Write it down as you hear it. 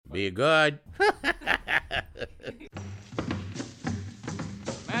Be good.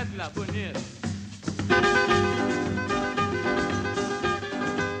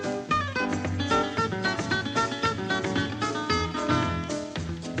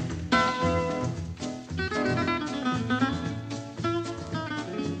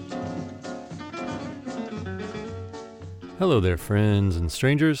 Hello there, friends and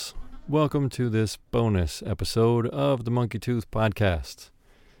strangers. Welcome to this bonus episode of the Monkey Tooth Podcast.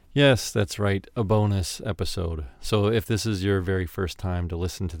 Yes, that's right, a bonus episode. So if this is your very first time to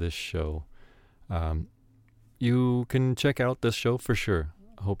listen to this show, you can check out this show for sure.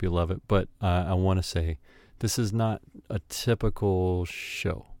 I hope you love it. But I want to say this is not a typical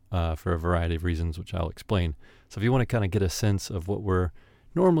show for a variety of reasons, which I'll explain. So if you want to kind of get a sense of what we're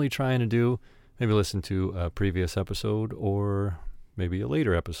normally trying to do, maybe listen to a previous episode or maybe a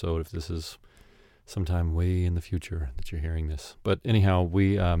later episode if this is sometime way in the future that you're hearing this. But anyhow,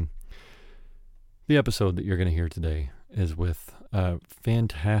 the episode that you're going to hear today is with a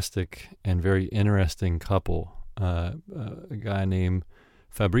fantastic and very interesting couple, a guy named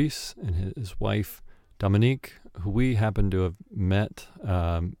Fabrice and his wife, Dominique, who we happen to have met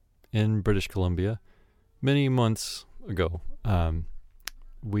in British Columbia many months ago.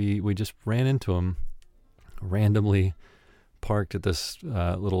 We just ran into him, randomly parked at this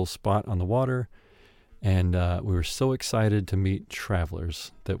little spot on the water, and we were so excited to meet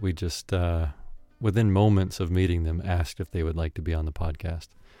travelers that we just, within moments of meeting them, asked if they would like to be on the podcast,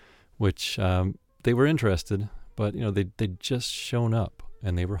 which they were interested, but they'd just shown up,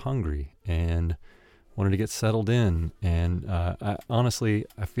 and they were hungry, and wanted to get settled in, and honestly,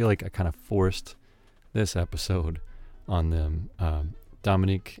 I feel like I kind of forced this episode on them.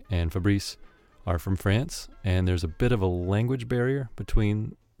 Dominique and Fabrice are from France, and there's a bit of a language barrier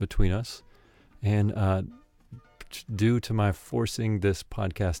between us. And due to my forcing this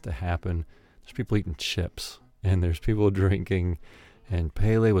podcast to happen, there's people eating chips, and there's people drinking, and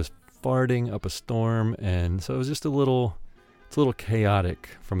Pele was farting up a storm, and so it was just it's a little chaotic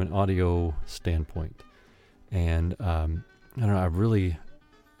from an audio standpoint. And I don't know,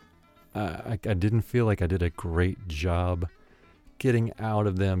 I didn't feel like I did a great job getting out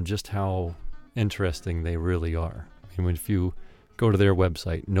of them just how interesting they really are. I mean, if you go to their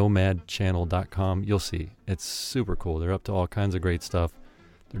website, nomadchannel.com, you'll see it's super cool. They're up to all kinds of great stuff.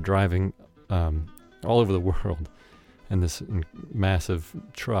 They're driving all over the world in this massive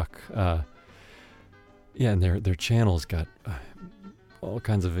truck. And their channel's got all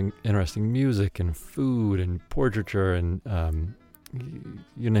kinds of interesting music and food and portraiture and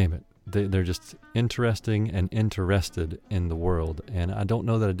you name it. They're just interesting and interested in the world, and I don't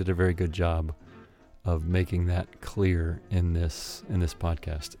know that I did a very good job of making that clear in this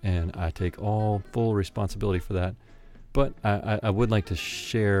podcast, and I take all full responsibility for that. But I would like to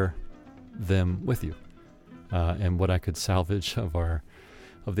share them with you, and what I could salvage of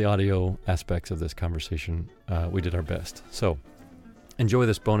the audio aspects of this conversation. We did our best. So enjoy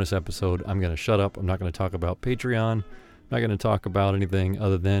this bonus episode. I'm going to shut up. I'm not going to talk about Patreon. Not going to talk about anything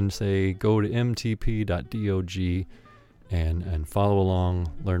other than say go to mtp.dog and follow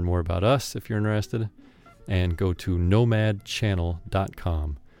along, learn more about us if you're interested, and go to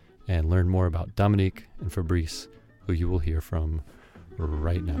nomadchannel.com and learn more about Dominique and Fabrice, who you will hear from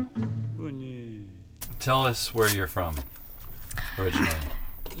right now. Tell us where you're from originally.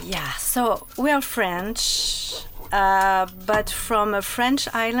 Yeah, so we are French, but from a French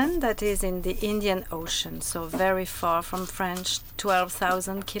island that is in the Indian Ocean, so very far from France,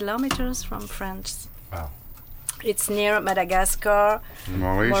 12,000 kilometers from France. Wow. It's near Madagascar,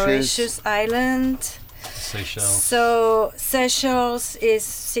 Mauritius Island. Seychelles. So Seychelles is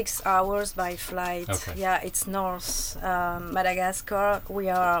 6 hours by flight. Okay. Yeah, it's north. Madagascar, we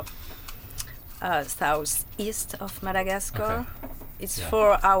are southeast of Madagascar. Okay. It's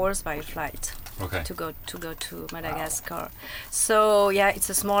 4 hours by flight. Okay. To go to Madagascar. Wow. So yeah, it's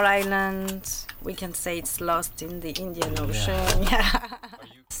a small island. We can say it's lost in the Indian Ocean. Yeah.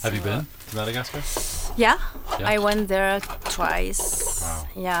 Have you been to Madagascar? Yeah, I went there twice. Wow.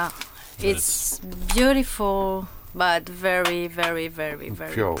 Yeah, it's beautiful, but very, very, very,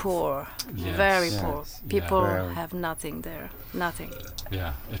 very poor. Yes. Very Yes. poor. People have nothing there. Nothing.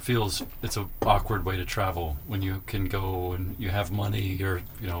 Yeah, it's an awkward way to travel when you can go and you have money, or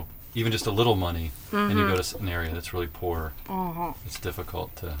even just a little money, and you go to an area that's really poor. Mm-hmm. It's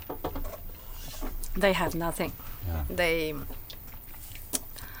difficult to. They have nothing. Yeah.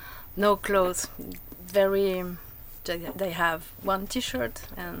 No clothes. They have one T-shirt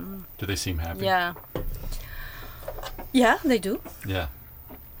and. Do they seem happy? Yeah. Yeah, they do. Yeah.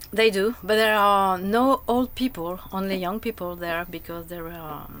 They do, but there are no old people, only young people there because there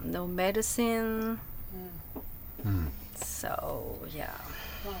are no medicine. So yeah,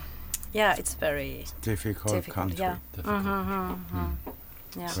 yeah, it's very difficult country. Yeah. Difficult.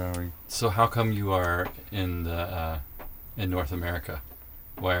 Yeah. Very. So how come you are in the in North America?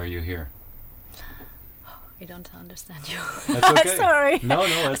 Why are you here? I don't understand you. That's okay. Sorry. No,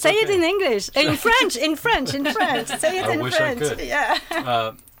 that's Say okay. it in English. In French. In French. Say it I in wish French. I could.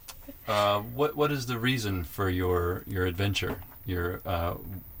 Yeah. What is the reason for your adventure?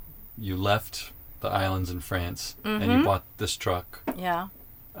 You left the islands in France and you bought this truck. Yeah.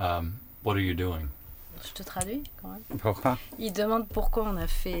 What are you doing? Je te traduis quand même. Pourquoi? Il demande pourquoi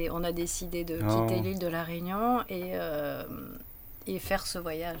on a décidé de quitter l'île de la Réunion et faire ce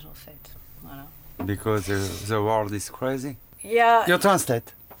voyage en fait. Voilà. Because the world is crazy. Yeah. You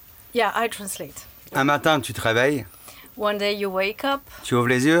translate. Yeah, I translate. Un matin, tu te réveilles, One day you wake up, tu ouvres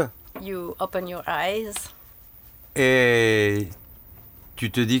les yeux you open your eyes, et tu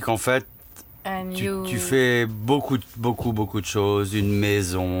te dis qu'en fait, and tu fais beaucoup de choses, une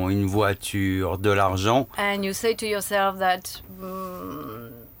maison, une voiture, de l'argent. and you say to yourself that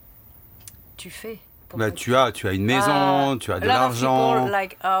tu fais. Bah, tu as une maison, tu as de l'argent.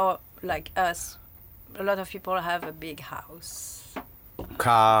 Like us, a lot of people have a big house,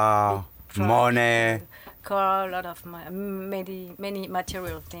 Car, truck, money. car, a lot of many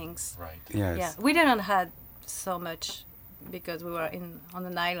material things. Right. Yes. Yeah, we didn't have so much because we were on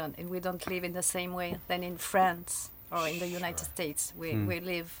an island and we don't live in the same way than in France or in the United States. We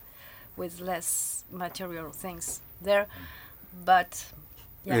live with less material things there, but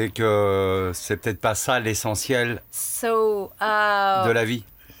yeah. Et que c'est peut-être pas ça l'essentiel So de la vie.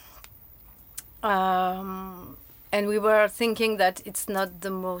 and we were thinking that it's not the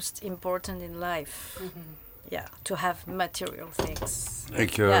most important in life. Yeah, to have material things. Et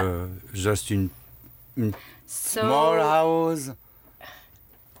que juste une So small house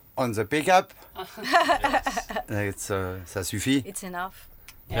on the pickup, ça suffit. it's enough.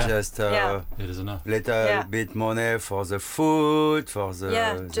 Yeah. Just It is enough. little bit money for the food, for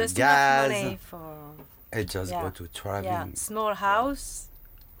the Just gas, enough money for and just go to traveling. small house.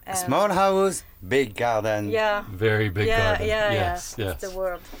 A small house, big garden. Yeah. Very big garden. Yes. Yes. It's the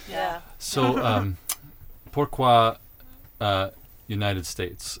world. Yeah. So, pourquoi United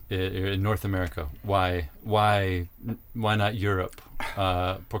States in North America? Why not Europe?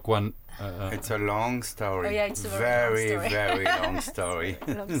 Pourquoi? It's a long story. Oh, yeah, it's a very long story.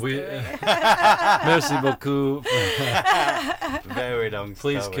 very long story. Merci beaucoup. Very long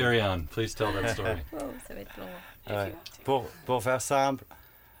Please story. carry on. Please tell that story. Oh, ça va être long. Ouais. Pour faire simple,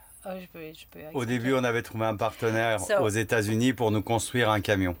 Oh, je peux au début, on avait trouvé un partenaire So- aux États-Unis pour nous construire un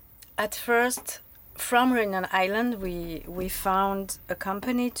camion. At first, from Reunion Island, we found a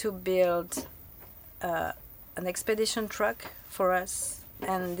company to build an expedition truck for us,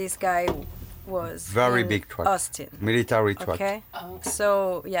 and this guy was Very in big truck. Austin. Military truck. Okay. Oh,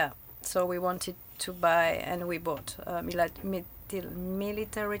 okay. So we wanted to buy, and we bought a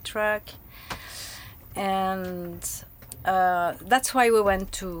military truck, and that's why we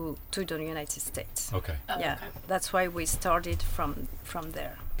went to the United States. Okay. Oh, Yeah, okay. that's why we started from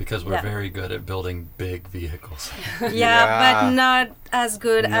there. Because we're Yeah. very good at building big vehicles. Yeah, but not as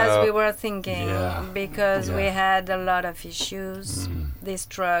good No. as we were thinking, Yeah. because we Yeah. had a lot of issues. This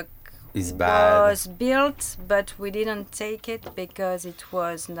truck It's bad. was built, but we didn't take it because it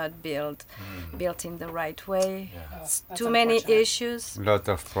was not built in the right way. Yeah. Oh, It's that's too many unfortunate. issues. Lot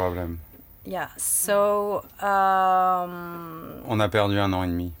of problem. Yeah, so On a perdu 1 an et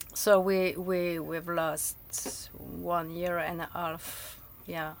demi. we've lost 1 year and a half.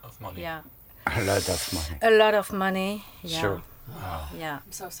 Yeah, Of money. yeah, A lot of money. a lot of money. Yeah, Sure. Wow. yeah,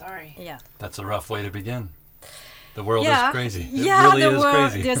 I'm so sorry. yeah. That's a rough way to begin. The world Yeah. is crazy. It Yeah, really the is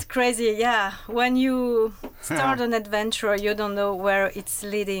world crazy. is crazy. Yeah, when you start an adventure, you don't know where it's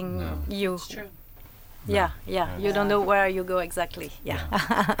leading No. you. It's true. Yeah, you don't know where you go exactly. Yeah,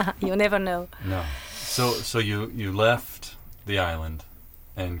 you never know. No. So you left the island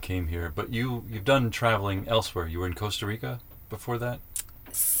and came here, but you've done traveling elsewhere. You were in Costa Rica before that?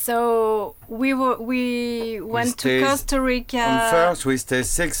 So we went to stayed Costa Rica First, we stay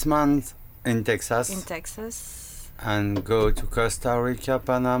 6 months in Texas in Texas and go to Costa Rica,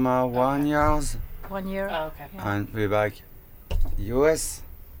 Panama 1 year, 1 year. Oh, okay. Yeah. and we back US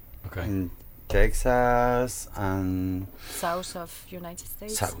Okay. in Texas and South of United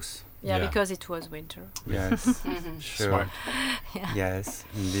States. South. Yeah, Yeah. because it was winter. Yes, Mhm. sure. Smart. Yes,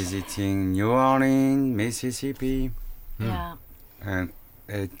 and visiting New Orleans, Mississippi, Yeah. and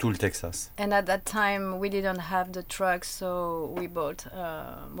et tout le Texas. And at that time, we didn't have the truck, so we bought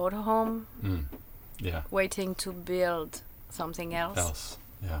a motorhome, Yeah. waiting to build something else.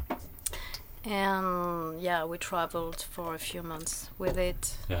 Yeah. And yeah, we traveled for a few months with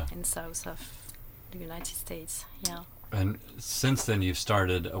it in south of the United States. Yeah. And since then, you've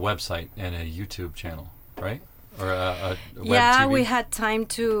started a website and a YouTube channel, right? Or a web Yeah, TV? we had time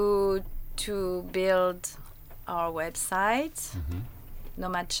to build our website,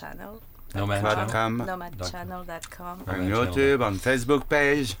 Nomad Channel. Nomad Dot channel? com. Nomadchannel.com. On YouTube, on Facebook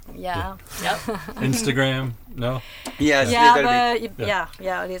page. Yeah. Yep. Instagram? No? Yes, Yeah, little bit. but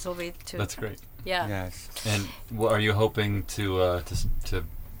yeah, a little bit too. That's great. Yeah. Yes. And are you hoping to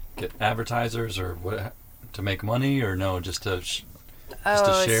get advertisers or what, to make money, or no, just to share?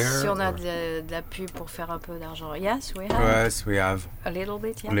 Si on a or- de la pub pour faire un peu d'argent. Yes, we have. Yes, we have A little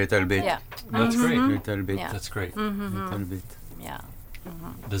bit, yeah. little bit. Yeah. That's great. Little bit. Yeah. That's great. Little bit. Yeah.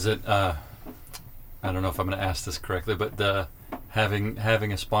 Does it? I don't know if I'm going to ask this correctly, but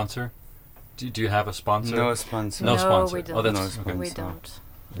having a sponsor. Do you have a sponsor? No sponsor. No sponsor. We don't. Oh, that's No okay. We sponsor.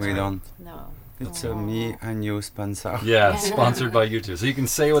 don't. We don't. No. It's me and you sponsor. Yeah, sponsored by YouTube. So you can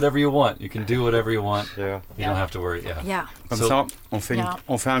say whatever you want. You can do whatever you want. Yeah. You don't have to worry. Yeah. Yeah. Comme So- ça, on fait, Yeah.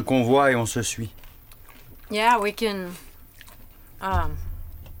 on fait un convoi et on se suit. Yeah, we can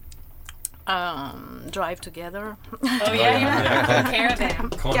drive together. Oh yeah.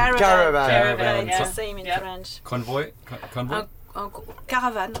 Caravan. Caravan. It's yeah. the same in Yep. French. Convoy. Convoy.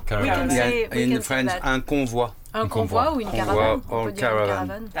 Caravan. Caravan. We can Il y a say, we in can say French that. un convoi. Un convoi. convoi ou une Convoi caravane. or On peut dire une caravan.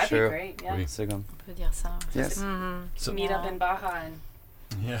 caravane. That'd Sure. be great. Yeah. Oui. Second. On peut dire ça. Yes. So, Meet up in Baja and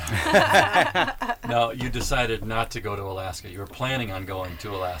yeah. Now you decided not to go to Alaska. You were planning on going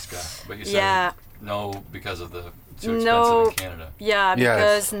to Alaska, but you said Yeah. no because of the too expensive No. in Canada. Yeah, Yes.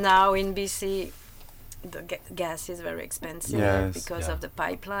 because now in BC, the gas is very expensive Yes. because Yeah. of the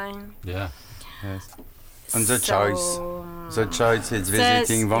pipeline. Yeah. Yes. And the So, choice. The choice is Says-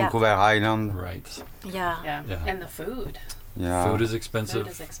 visiting yeah. Vancouver Island. Right. Yeah. yeah. Yeah. And the food. Yeah. Food is expensive.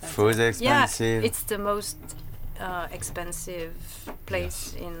 Food is expensive. Food is Yeah, expensive. it's the most expensive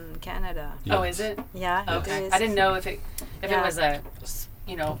place in Canada. Yeah. Oh, is it? Yeah, Okay. it is. I didn't know if it Yeah. was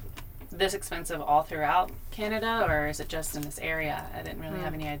this expensive all throughout Canada, or is it just in this area? I didn't really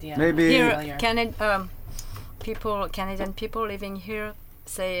have any idea. Maybe- I'm Here, not familiar. Canadian people living here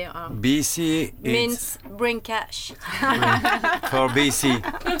say BC means bring cash. for BC.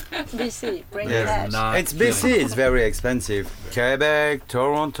 BC, bring Yes. cash. Not It's BC. kidding. It's very expensive. Quebec,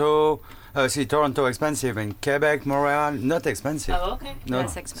 Toronto. Toronto expensive, and Quebec, Montreal not expensive. Oh, okay. No,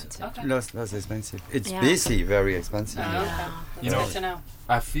 Less expensive. Okay. less expensive. It's Yeah. BC very expensive. Oh, okay. That's You know- good to know.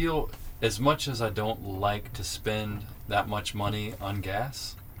 I feel as much as I don't like to spend that much money on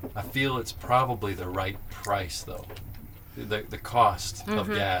gas, I feel it's probably the right price though. The cost of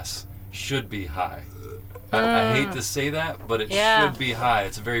gas should be high. I hate to say that, but it Yeah. should be high.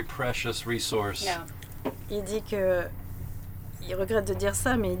 It's a very precious resource. Yeah. Il dit que il regrette de dire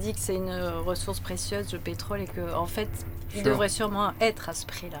ça, mais il dit que c'est une ressource précieuse, le pétrole, et que en fait, il Sure. devrait sûrement être à ce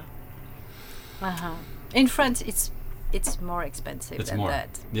prix-là. In France, it's more expensive It's than more.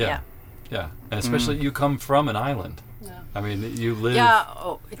 that. Yeah. Yeah, and especially you come from an island. Yeah. I mean, you live. Yeah,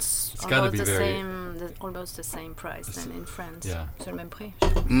 oh, it's It's gotta almost be the very- same, almost the same price than in France. Yeah. C'est le même prix.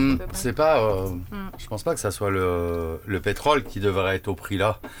 C'est pas. Je pense pas que ça soit le pétrole qui devrait être au prix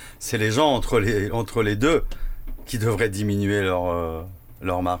là. C'est les gens entre les deux qui devraient diminuer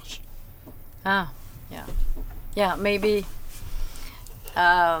leur marge. Ah, yeah, yeah, maybe.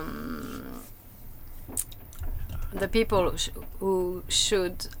 The people who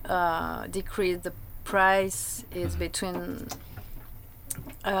should decrease the price is between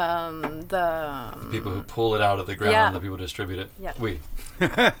the people who pull it out of the ground, Yeah. the people who distribute it. Yeah. We.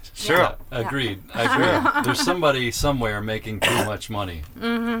 Sure. Yeah, agreed. I agree. There's somebody somewhere making too much money.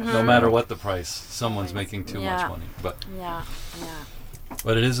 No matter what the price, someone's making too Yeah. much money. yeah.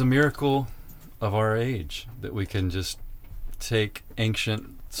 But it is a miracle of our age that we can just take ancient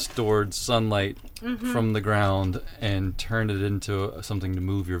stored sunlight from the ground and turn it into something to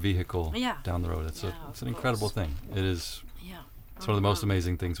move your vehicle Yeah. down the road. It's Yeah, it's of an incredible course. thing. It is. Yeah. It's one of the most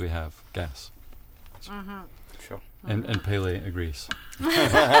amazing things we have. Gas. Sure. And Pele agrees.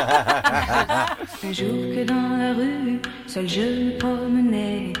 Un jour que dans la rue, seul je me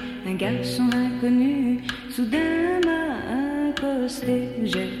promenais, un garçon inconnu soudain m'a accosté.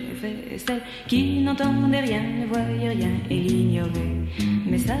 J'ai fait celle qui n'entendait rien, ne voyait rien et l'ignorait.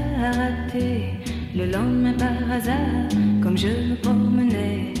 Mais ça a raté le lendemain par hasard, comme je me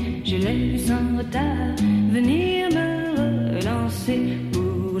promenais, je l'ai vu sans retard venir me relancer.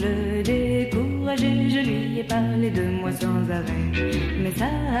 Pour le décourager, je lui ai il parlait de moi sans arrêt. Mais ça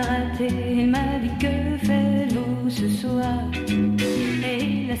a raté, il m'a dit que faites-vous ce soir. Et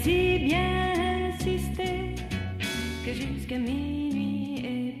il a si bien insisté que jusqu'à minuit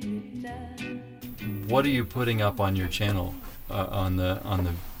et plus tard. What are you putting up on your channel, on the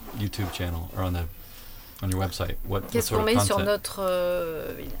YouTube channel, or on your website? What Qu'est-ce sort qu'on of met sur content?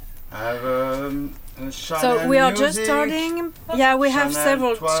 notre I have So we are just starting. Yeah, we have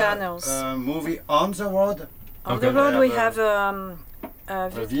several channels. Movie on the road. On Okay. the road, we have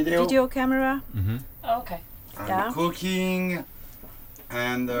have a video camera. Mm-hmm. Oh, okay. And Yeah. cooking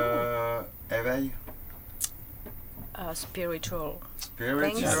and éveil, Spiritual.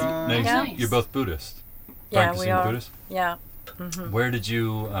 spiritual. Things. Nice. Yeah. You're both Buddhist. Yeah, Practicing we are. Buddhist. Yeah. Mhm. Where did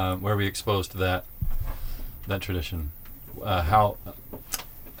you? Where were you exposed to that tradition?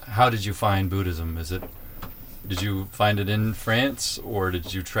 How did you find Buddhism? Did you find it in France, or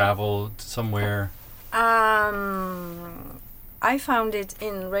did you travel somewhere? I found it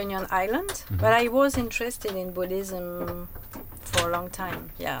in Réunion Island, but I was interested in Buddhism for a long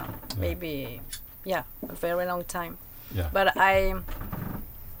time. Yeah, maybe, a very long time. Yeah. But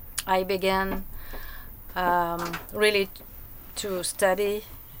I began really to study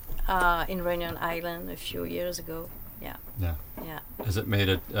in Réunion Island a few years ago. Yeah. Yeah. Yeah. Has it made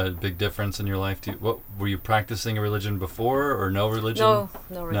a big difference in your life? What were you practicing a religion before, or no religion?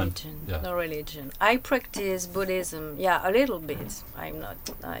 No religion. Yeah. No religion. I practice Buddhism. Yeah, a little bit. I'm not.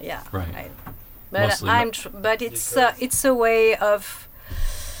 Yeah. Right. But Mostly but it's a way of.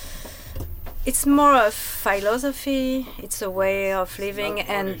 It's more of philosophy. It's a way of living,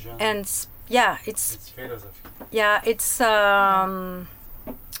 and it's philosophy. it's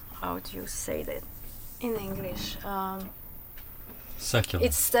how do you say that in English? Secular.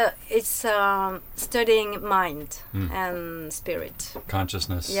 It's studying mind and spirit.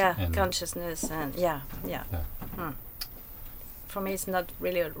 Consciousness. Yeah, and consciousness and yeah. For me, it's not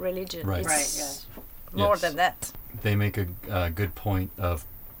really a religion. Right. It's more Yes. than that. They make a good point of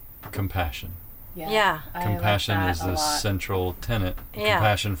compassion. Yeah. I Compassion like is that the a lot. central tenet. Yeah.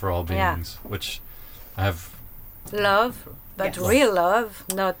 Compassion for all Yeah. beings, which I have Love, but Yes. real love,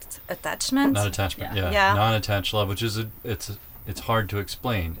 not attachment. not attachment. Yeah. Yeah. Yeah. Non-attached love, which is it's hard to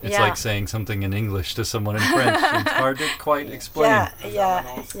explain. It's Yeah. like saying something in English to someone in French. It's hard to quite explain.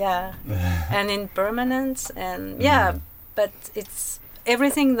 Yeah. And impermanence and Mm. but it's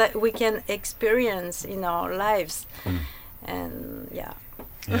everything that we can experience in our lives. Mm. And yeah.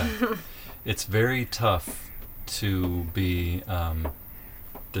 It's very tough to be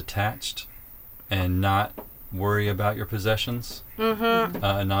detached and not worry about your possessions.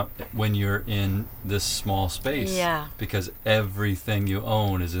 Not when you're in this small space. Yeah. Because everything you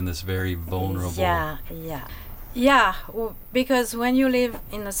own is in this very vulnerable. Yeah, because when you live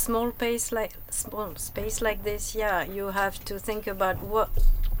in a small space like this, you have to think about what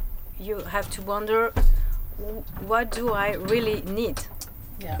you have to wonder. What do I really need?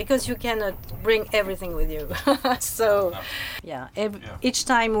 Yeah. Because you cannot bring everything with you. So, each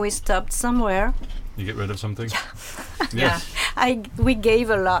time we stopped somewhere, You get rid of something? Yes. we gave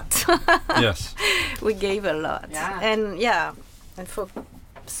a lot. Yes. We gave a lot. Yeah. And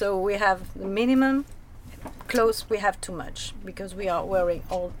so we have the minimum. Clothes we have too much because we are wearing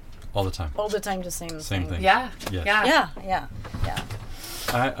All the time. all the time the same thing. Yeah. Yes. Yeah. Yeah.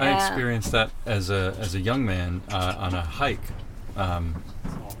 I experienced that as a young man on a hike.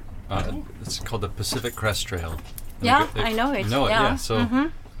 It's called the Pacific Crest Trail. Yeah, I know it. You know it, Yeah. yeah. So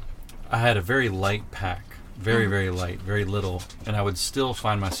I had a very light pack, very, very light, very little, and I would still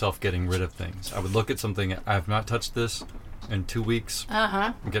find myself getting rid of things. I would look at something, I have not touched this in 2 weeks,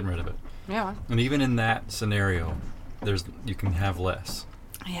 I'm getting rid of it. Yeah. And even in that scenario, you can have less.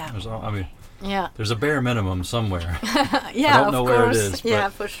 Yeah. Yeah. There's a bare minimum somewhere. Yeah, I don't know of where it course. is, Yeah,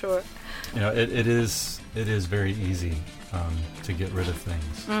 but- for sure. You know, it is very easy to get rid of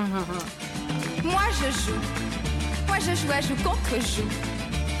things. Moi je joue contre joue.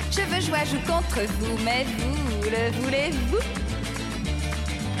 Je veux jouer à joue contre vous, mais vous le voulez-vous?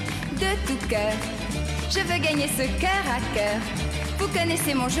 De tout cœur, je veux gagner ce cœur à cœur. Vous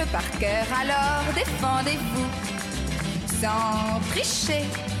connaissez mon jeu par cœur, alors défendez-vous. Sans tricher,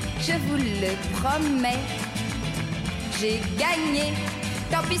 je vous le promets. J'ai gagné,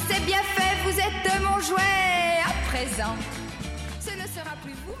 tant pis c'est bien fait, vous êtes mon jouet à présent. Ce ne sera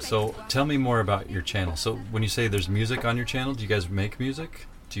plus vous, mais So toi. tell me more about your channel. So when you say there's music on your channel, do you guys make music?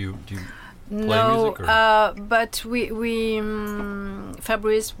 Do you music? But we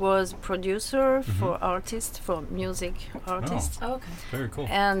Fabrice was producer for artists, for music artists. Oh, okay. Very cool.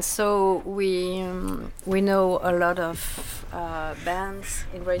 And so we know a lot of bands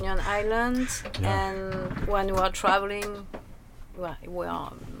in Réunion Island, and when we are traveling,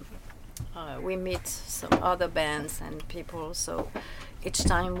 we meet some other bands and people. So each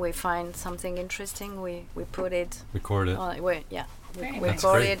time we find something interesting, we put it. Record it. We That's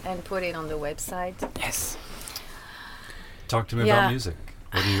record great. it and put it on the website. Yes. Talk to me about music.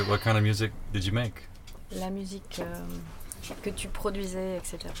 What kind of music did you make? La musique que tu produisais,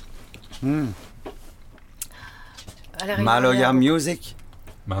 etc. À la Réunion, Maloya music.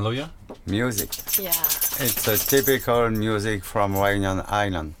 Maloya? Music. Yeah. It's a typical music from Réunion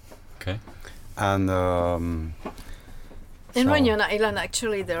Island. Okay. And In so- Réunion Island,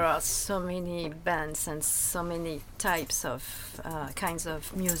 actually, there are so many bands and so many types of kinds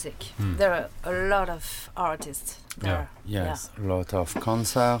of music. There are a lot of artists there. yes, a lot of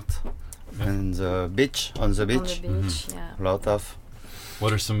concert and the beach on the On the beach. beach, yeah. A lot of.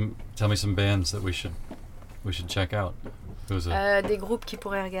 What are some? Tell me some bands that we should check out. Who's a Des groupes qui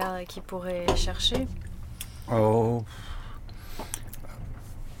pourraient regarder, qui pourraient chercher. Oh.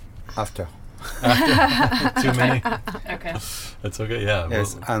 After. too many? Okay. That's okay. Yeah.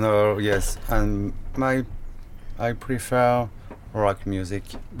 Yes, well, and I prefer rock music.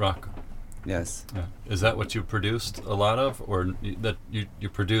 rock. Yes. Yeah. Is that what you produced a lot of, or that you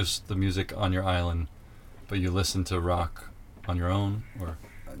produced the music on your island, but you listen to rock on your own, or?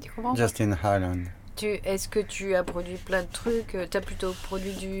 Tu comprends? Just in Highland. Est-ce que tu as produit plein de trucs? Tu as plutôt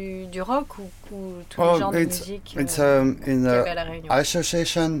produit du rock ou tous les genres de musique It's qu'il in y avait à a La Réunion?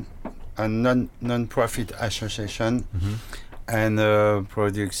 association, a non-profit association, and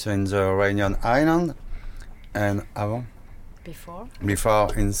produced in the Réunion Island, and before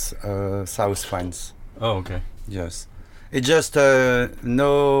in South France. Oh, okay. Yes, it just c'était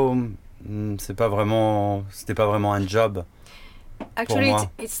pas vraiment un job. Actually, moi.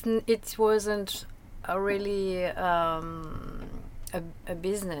 it wasn't really a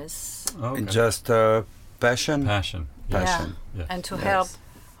business. Oh, okay. It's just passion. Passion. Passion. Yeah. And to Yes. help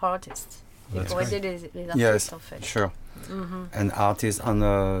artists. That's Pour great. aider les artistes, Yes, en fait. sure. And artists,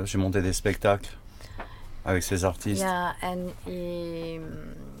 j'ai monté des spectacles avec ces artistes. Yeah, and he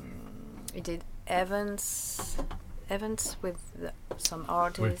did events with some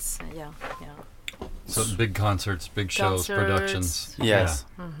artists. Yeah. So big concerts, big shows, Concerts. productions. Yes.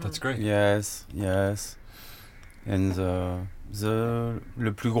 Yeah. That's great. Yes. And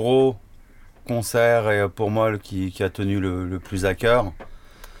le plus gros concert et pour moi qui a tenu le plus à cœur,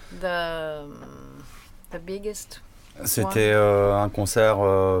 The biggest. c'était un concert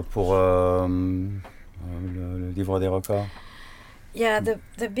pour le livre des records. Yeah,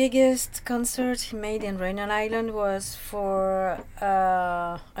 the biggest concert he made in Réunion Island was for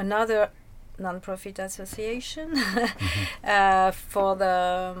another non-profit association for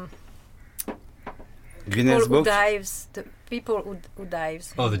the Guinness Book. people who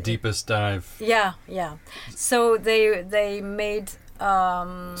dives. Oh, the deepest dive. Yeah. So they made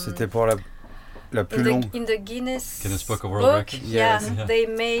C'était pour la plus longue. in the Guinness Book of World Records? Yes. Yeah, they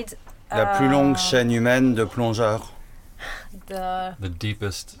made La plus longue chaîne humaine de plongeurs. the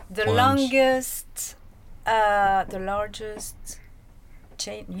deepest the plunge. the largest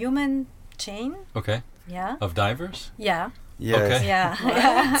human chain. Okay. Yeah. Of divers? Yeah. Yes. Okay. Yeah.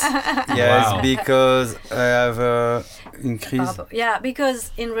 Yes, Wow. because I have increased. Yeah,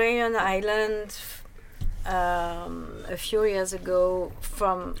 because in Réunion Island, a few years ago,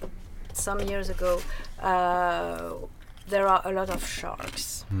 some years ago, there are a lot of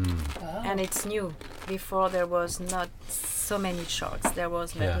sharks, and it's new. Before there was not so many sharks. There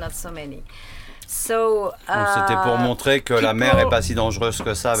was not so many. So Donc c'était pour montrer que la mer est pas si dangereuse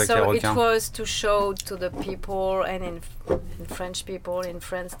que ça avec les requins. It was to show to the people and in French people in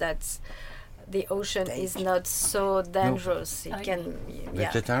France that the ocean is not so dangerous. It can,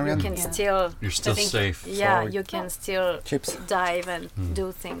 Vegetarian? you can still. You're still safe. Yeah, Sorry. you can still Chips. dive and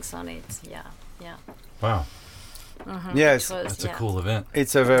do things on it. Yeah. Wow. Yes, That's a cool event.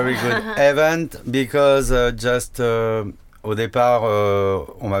 it's a very good event because au départ,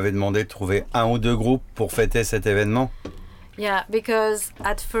 on m'avait demandé de trouver un ou deux groupes pour fêter cet événement. Yeah, because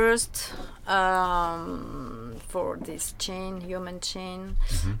at first, for this human chain,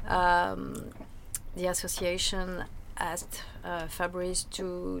 the association asked Fabrice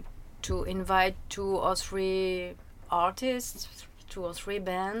to invite 2 or 3 artists, 2 or 3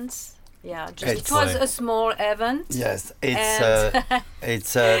 bands. Yeah, it was a small event. Yes, And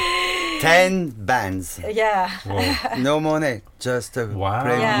it's 10 bands. Yeah. No money, just Wow.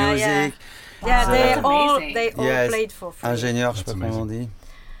 play Yeah, music. Yeah, Wow. they That's all amazing. Yes. played for free. Ingénieur, je sais That's pas comment on dit.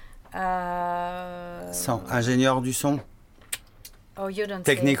 Ingénieur du son. Oh, you don't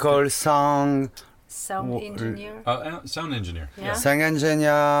Technical sound. say sound engineer. Sound engineer. Yeah. Sound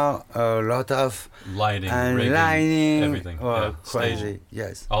engineer, a lot of Lighting, and rigging, lighting. everything. Oh, Yeah, crazy. staging.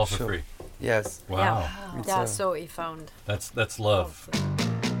 Yes. All for sure. free. Yes. Wow. Yeah, It's yeah. a- So he found. That's love.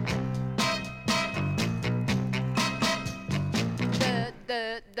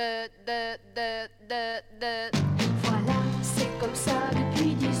 Voilà, c'est comme ça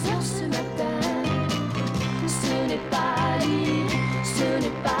depuis 10 heures ce matin. Ce n'est pas libre, ce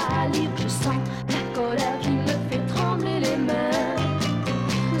n'est pas libre. Je sens la colère qui me fait trembler les mains.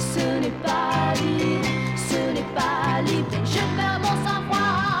 Ce n'est pas libre, ce n'est pas libre. Je perds mon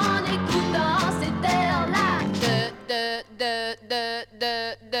sang-froid en écoutant cet air-là.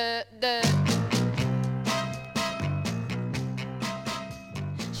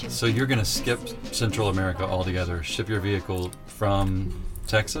 So you're going to skip Central America altogether, ship your vehicle from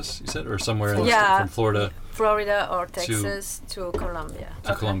Texas, you said, or somewhere in Yeah. from Florida Florida or Texas to Colombia.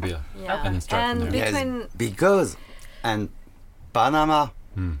 to Colombia, Yeah. and then start And from there. between Yes, because and Panama,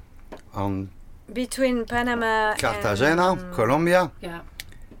 on between Panama Cartagena, and Colombia, Yeah.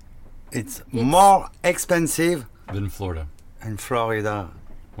 it's more expensive Then Florida. than Florida,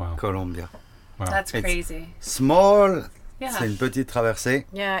 Wow. Colombia. Wow. That's It's- crazy. Small, Yeah. c'est une petite traversée,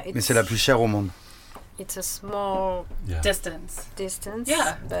 yeah, mais c'est la plus chère au monde. it's a small Yeah. Distance. distance,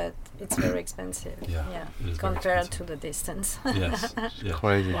 Yeah. but it's very expensive. Yeah, it is very compared expensive. to the distance. Yes. Yeah.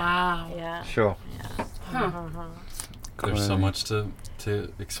 Crazy. Wow. Yeah. Sure. There's so much to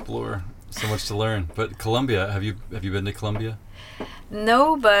explore, so much to learn. But Colombia, have you been to Colombia?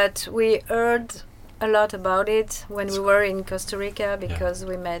 No, but we heard a lot about it when we were in Costa Rica because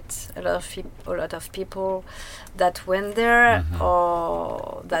we met a lot of people that went there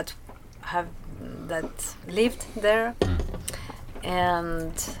or that lived there,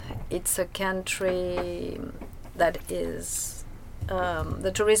 and it's a country that is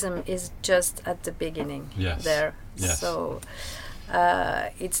the tourism is just at the beginning Yes. there. Yes. So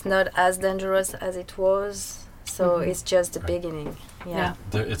it's not as dangerous as it was. So it's just the beginning. Yeah.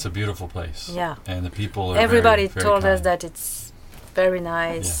 It's a beautiful place. Yeah. And the people are Everybody very, very told us kind. that it's very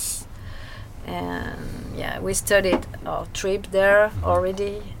nice. And yeah, we studied our trip there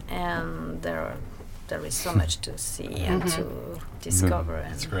already, and there is so much to see and to discover.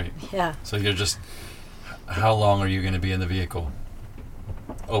 And It's great. Yeah. So you're just, how long are you going to be in the vehicle?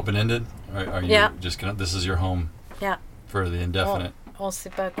 Open-ended? Or are you Yeah. just going to, this is your home Yeah. for the indefinite? On ne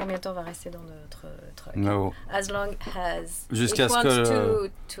sait pas combien de temps on va rester dans notre truck. No. As long as Jusqu'à it ce wants que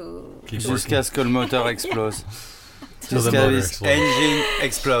to Keep Jusqu'à ce que le moteur explose. Till the Jusqu'à motor this explodes. engine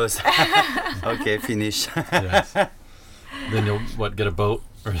explose. Okay, finish. Yes. Then you'll, get a boat?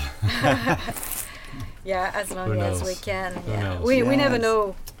 Or Yeah, as long Who as knows? we can. Who Yeah. knows? We never Yes.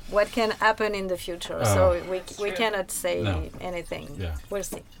 know what can happen in the future, Oh. so we cannot say No. anything. Yeah. We'll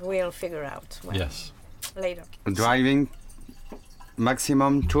see. We'll figure out when Yes. later. Driving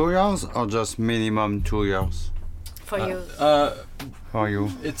maximum 2 years or just minimum 2 years For you. for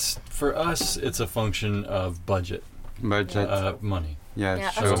you? It's, for us, it's a function of budget, Budget. money. Yes, Yeah,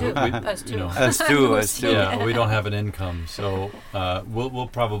 sure. us too. we- Us you know, too. Us too, us too. Yeah, we don't have an income, so we'll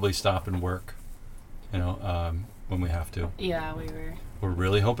probably stop and work, when we have to. Yeah, We're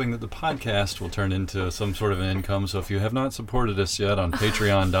really hoping that the podcast will turn into some sort of an income. So if you have not supported us yet on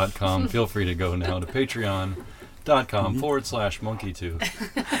Patreon.com, feel free to go now to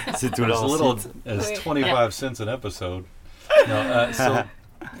Patreon.com/monkeytooth. C'est tout As leur little site. as 25 cents an episode. No, so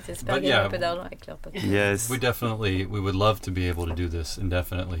J'espère but gagner yeah, un peu d'argent avec leur podcast. Yes. we would love to be able to do this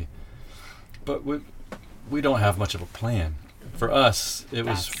indefinitely, but we don't have much of a plan. For us, it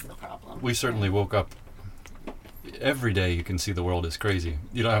was that's the problem. we certainly woke up every day. You can see the world is crazy.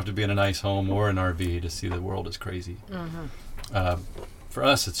 You don't have to be in a nice home or an RV to see the world is crazy. For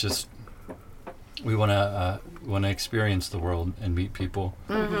us, it's just we want to experience the world and meet people.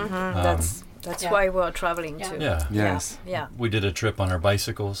 That's Yeah. why we're traveling Yeah. too. Yeah. Yes. Yeah. We did a trip on our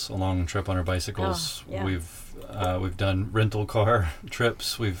bicycles, a long trip on our bicycles. Oh, yeah. We've done rental car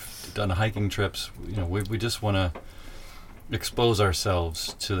trips. We've done hiking trips. We just want to expose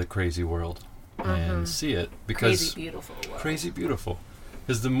ourselves to the crazy world and see it, because Crazy beautiful world. crazy beautiful.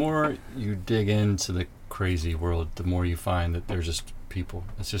 Because the more you dig into the crazy world, the more you find that they're just people.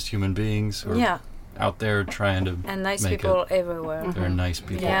 It's just human beings who are Yeah. out there trying to And nice make people it. everywhere. They're nice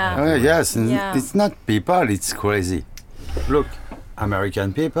people. Yeah. Oh, everywhere. yes, and Yeah. it's not people, it's crazy. Look,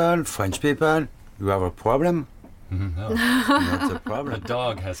 American people, French people, you have a problem, No, Not a problem. a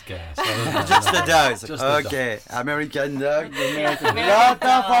dog has gas. Just the dogs. Just the Okay, American dog. American Lot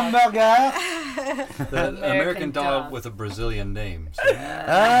of hamburger. The American American dog dog. with a Brazilian name. So,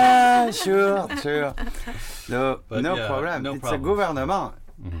 Sure. No, But no yeah, problem. no It's problem. a government.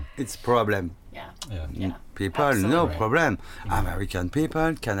 Mhm. It's problem. Yeah. yeah. People, no Absolutely. problem. American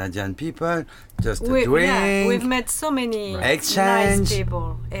people, Canadian people, just a drink. We've met so many Right. Exchange. nice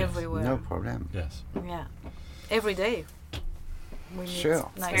people everywhere. No problem. Yes. Yeah, every day. We meet Sure.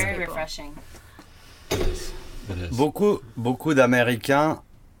 It's nice very people. refreshing. It is. Beaucoup d'Américains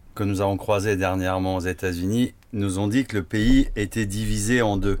que nous avons croisés dernièrement aux États-Unis nous ont dit que le pays était divisé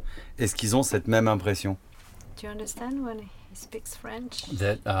en deux. Est-ce qu'ils ont cette même impression? Do you understand when he speaks French?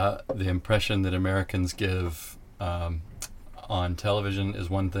 That the impression that Americans give on television is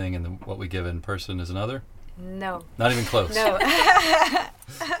one thing, and what we give in person is another. No. Not even close. No.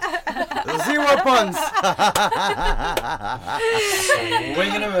 0 points.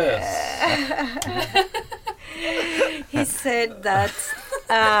 Swing and a miss. He said that.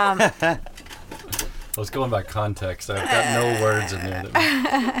 I was going by context. I've got no words in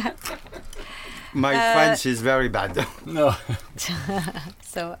there. My French is very bad. No,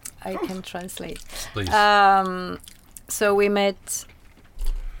 So I can translate. please. So we met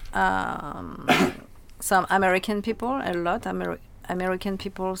some American people, a lot American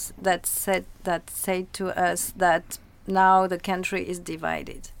people that say to us that now the country is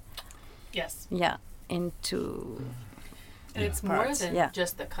divided. Yes. Yeah, into And it's Parts, more than yeah.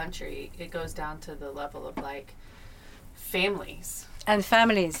 just the country. It goes down to the level of like families. and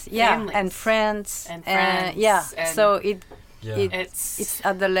families, yeah, and Families. friends, And friends, yeah. and- So it Yeah. it's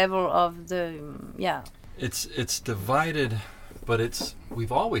at the level of the yeah. It's divided, but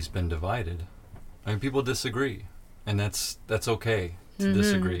we've always been divided. I mean, people disagree, and that's okay to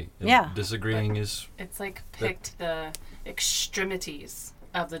disagree. And Yeah. disagreeing is It's like picked the extremities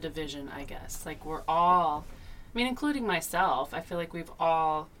of the division, I guess. Like we're all, I mean, including myself, I feel like we've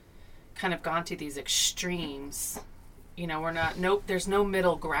all kind of gone to these extremes. You know, we're not, there's no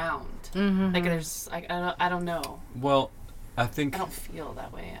middle ground. Like there's, I don't know. well. I think I don't feel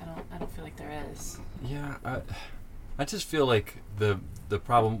that way. I don't feel like there is. yeah. I just feel like the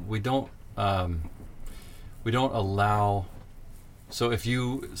problem we don't allow. So if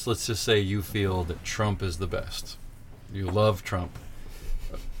let's just say you feel that Trump is the best, you love Trump.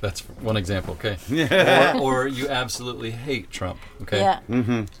 That's one example, okay? Or you absolutely hate Trump, okay?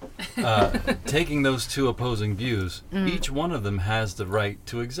 Yeah, Taking those two opposing views, each one of them has the right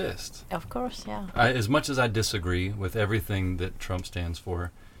to exist. of course, yeah. As much as I disagree with everything that Trump stands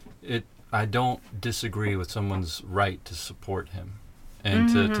for, I don't disagree with someone's right to support him and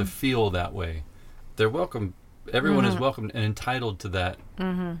to feel that way. They're welcome. Everyone is welcome and entitled to that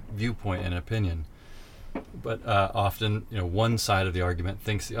viewpoint and opinion. But often, one side of the argument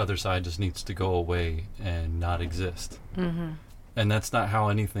thinks the other side just needs to go away and not exist. And that's not how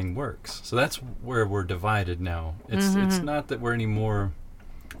anything works. So that's where we're divided now. It's not that we're any more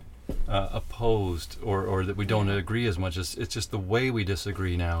opposed or that we don't agree as much. It's just the way we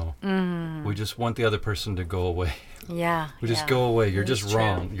disagree now. We just want the other person to go away. Yeah. We just go away. You're That's just true.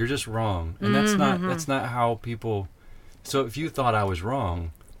 wrong. You're just wrong. And that's not how people. So if you thought I was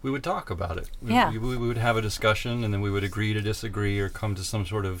wrong, we would talk about it. Yeah. We would have a discussion, and then we would agree to disagree or come to some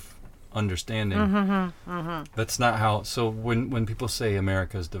sort of understanding. That's not how. So when people say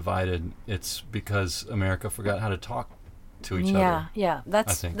America's divided, it's because America forgot how to talk to each other. Yeah.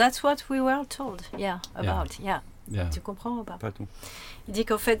 think. That's what we were told. Yeah, about. Yeah. Yeah. Tu comprends ou pas? Pas tout. Il dit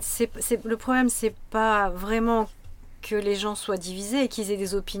qu'en fait, le problème, c'est pas vraiment que les gens soient divisés et qu'ils aient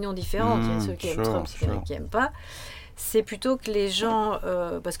des opinions différentes. Il y a ceux qui aiment Trump, ceux qui n'aiment pas. C'est plutôt que les gens,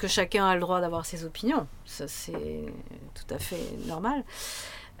 parce que chacun a le droit d'avoir ses opinions, ça c'est tout à fait normal.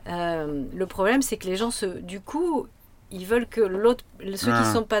 Le problème, c'est que les gens, du coup, ils veulent que ceux qui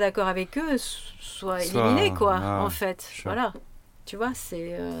ne sont pas d'accord avec eux soient éliminés, quoi, en fait. Sure. Voilà. Tu vois,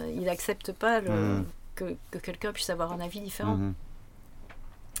 ils n'acceptent pas que quelqu'un puisse avoir un avis différent.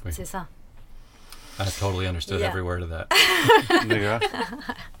 Oui. C'est ça. I totally understood Yeah. every word of that. D'accord.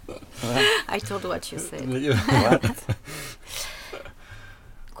 I told what you said.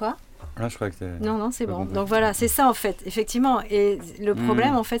 Quoi? Ah, je crois que t'es... Non, c'est Pas bon. compris. Donc voilà, c'est ça en fait, effectivement. Et le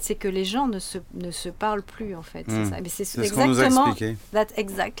problème en fait, c'est que les gens ne se parlent plus en fait. C'est ça. Mais c'est C'est ce qu'on nous a exactement. expliqué. That's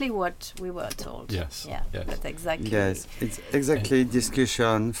exactly what we were told. Yes, Yeah. yes. That's exactly. Yes, it's exactly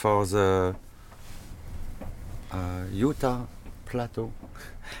discussion for the Utah plateau.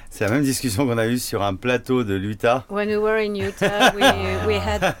 C'est la même discussion qu'on a eue sur un plateau de l'Utah When we were in Utah, we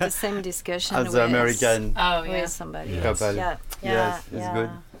had the same discussion as the American Oh, yeah. with somebody. Yes. else. couple. Yeah. Yes, it's good.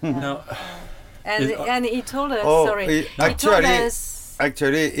 Now, And he told us,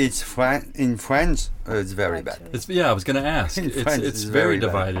 Actually, it's in France, it's very bad. I was going to ask. It's very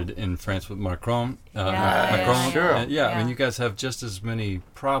divided in France with Macron. Sure. I mean, you guys have just as many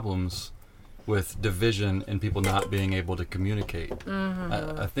problems with division and people not being able to communicate.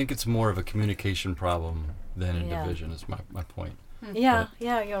 Mm-hmm. I think it's more of a communication problem than a division, is my point. Yeah,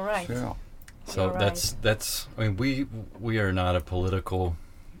 you're right. Sure. So that's. I mean, we are not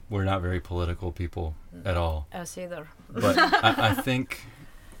we're not very political people at all. Us either. But I think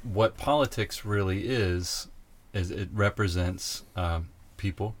what politics really is it represents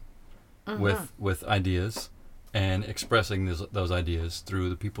people with ideas and expressing those ideas through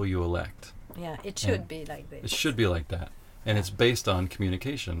the people you elect. Yeah, it should be like this. It should be like that. And it's based on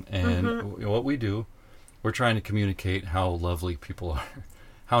communication. And what we do, we're trying to communicate how lovely people are,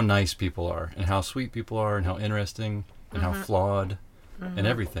 how nice people are, and how sweet people are, and how interesting, and how flawed, and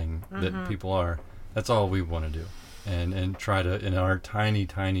everything that people are. That's all we want to do. And try to, in our tiny,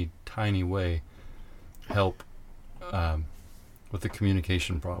 tiny, tiny way, help with the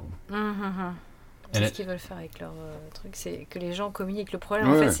communication problem. C'est ce qu'ils veulent faire avec leur truc, c'est que les gens communiquent. Le problème,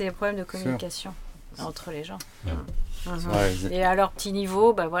 en fait, c'est les problèmes de communication entre les gens. Et à leur petit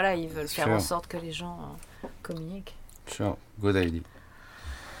niveau, ils veulent faire en sorte que les gens communiquent. Sure, good idea.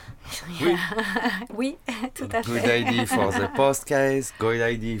 Oui, tout à fait. Good idea for the podcast, good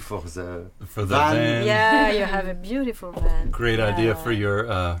idea for the van. Yeah, you have a beautiful van. Great idea for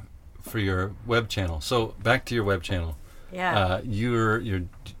your web channel. So back to your web channel. Yeah. You're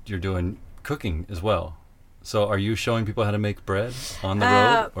doing cooking as well. So are you showing people how to make bread on the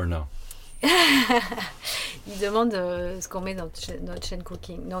road or no? Il demande ce qu'on met dans notre chaîne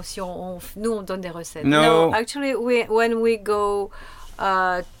cooking. Non, si nous on donne des recettes. No, actually, when we go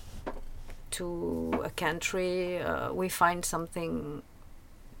to a country, we find something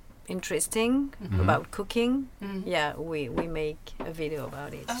interesting about cooking. Yeah, we make a video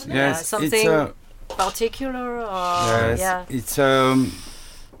about it. Yes, something it's particular. Or, it's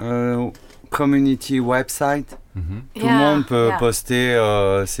community website. Tout le monde peut poster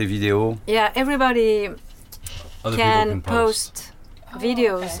ses vidéos. Yeah, everybody Other can people can post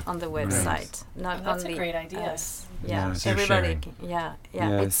videos on the website. Not That's only a great idea. us. Yeah, Yes. everybody.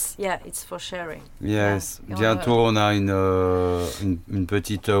 Yes. It's for sharing. Yes. Yeah. Bientôt, on a une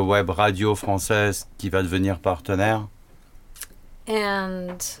petite web radio française qui va devenir partenaire.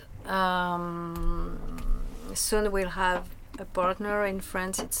 And soon we'll have a partner in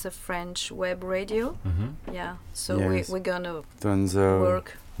France. It's a French web radio. Yeah. So we're gonna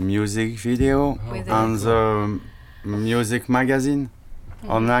work music video and the music magazine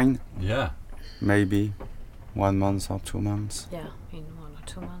online. Yeah. Maybe 1 month or 2 months. Yeah, in 1 or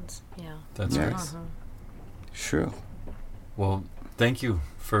 2 months. Yeah. That's Yes. great. Sure. Well, thank you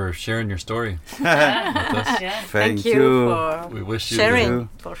for sharing your story with us. Yeah. Thank you you. We wish you sharing.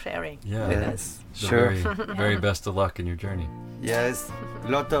 For sharing. Yeah. With Yes. us. the Sure. very best of luck in your journey. Yes.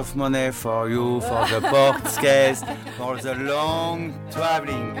 Lot of money for you, for the podcast, for the long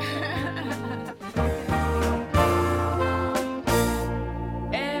traveling.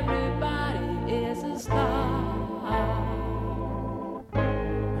 Everybody is a star.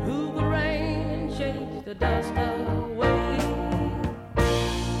 Who will rain and chase the dust away?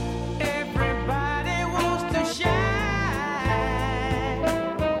 Everybody wants to shine.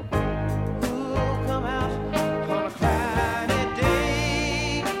 Who'll come out on a cloudy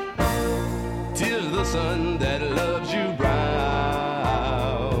day? 'Tis the sun that loves you brown.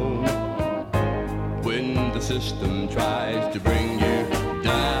 When the system tries to bring you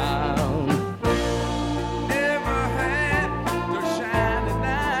down, never had to shine at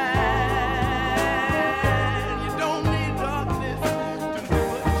night. You don't need darkness to do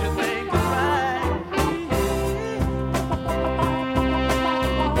what you think is right.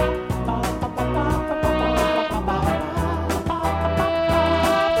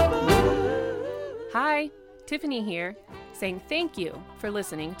 Hi, Tiffany here, saying thank you for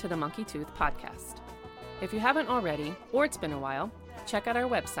listening to the Monkey Tooth Podcast. If you haven't already, or it's been a while, check out our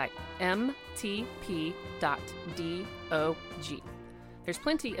website, mtp.dog. There's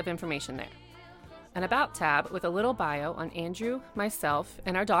plenty of information there. An About tab with a little bio on Andrew, myself,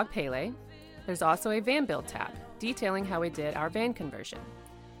 and our dog Pele. There's also a van build tab detailing how we did our van conversion.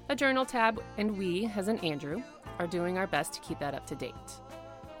 A journal tab, and we, as in Andrew, are doing our best to keep that up to date.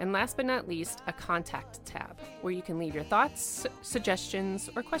 And last but not least, a contact tab where you can leave your thoughts, suggestions,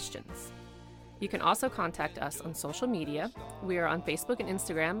 or questions. You can also contact us on social media. We are on Facebook and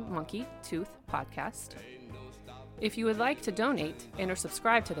Instagram, Monkey Tooth Podcast. If you would like to donate and or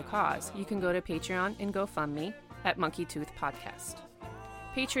subscribe to the cause, you can go to Patreon and GoFundMe at Monkey Tooth Podcast.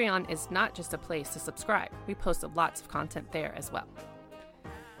 Patreon is not just a place to subscribe. We post lots of content there as well.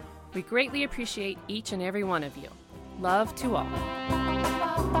 We greatly appreciate each and every one of you. Love to all.